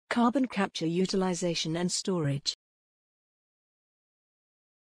Carbon capture, utilization and storage.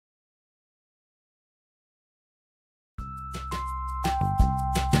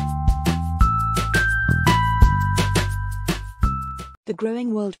 The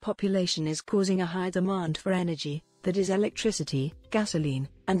growing world population is causing a high demand for energy, that is electricity, gasoline,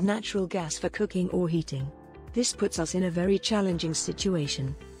 and natural gas for cooking or heating. This puts us in a very challenging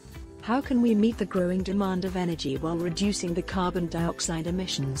situation. How can we meet the growing demand of energy while reducing the carbon dioxide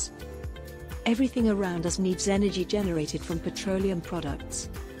emissions? Everything around us needs energy generated from petroleum products.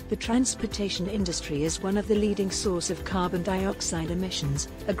 The transportation industry is one of the leading sources of carbon dioxide emissions,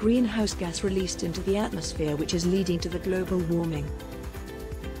 a greenhouse gas released into the atmosphere which is leading to the global warming.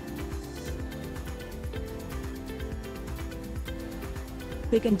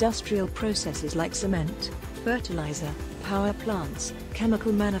 Big industrial processes like cement, fertilizer, power plants,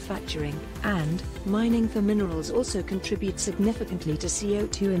 chemical manufacturing, and mining for minerals also contribute significantly to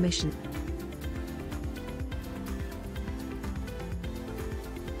CO2 emission.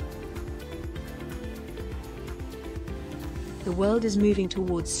 The world is moving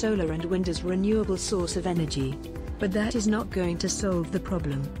towards solar and wind as renewable source of energy. But that is not going to solve the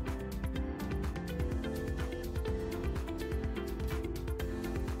problem.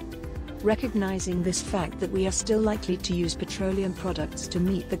 Recognizing this fact that we are still likely to use petroleum products to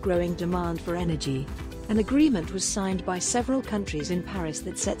meet the growing demand for energy, an agreement was signed by several countries in Paris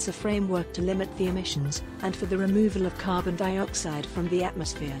that sets a framework to limit the emissions, and for the removal of carbon dioxide from the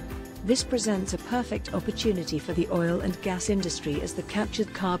atmosphere. This presents a perfect opportunity for the oil and gas industry as the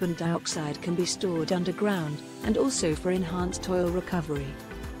captured carbon dioxide can be stored underground, and also for enhanced oil recovery.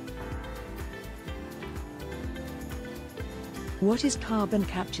 What is carbon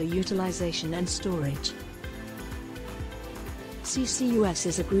capture, utilization and storage? CCUS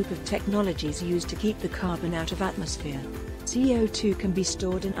is a group of technologies used to keep the carbon out of atmosphere. CO2 can be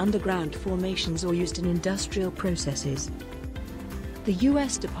stored in underground formations or used in industrial processes. The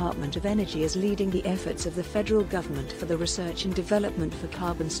U.S. Department of Energy is leading the efforts of the federal government for the research and development for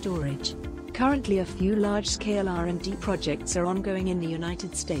carbon storage. Currently a few large-scale R&D projects are ongoing in the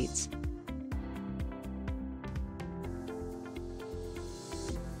United States.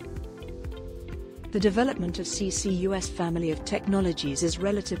 The development of CCUS family of technologies is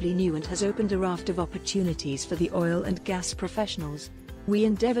relatively new and has opened a raft of opportunities for the oil and gas professionals. We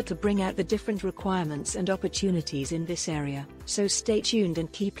endeavor to bring out the different requirements and opportunities in this area, so stay tuned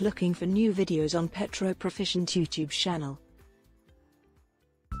and keep looking for new videos on PetroProficient YouTube channel.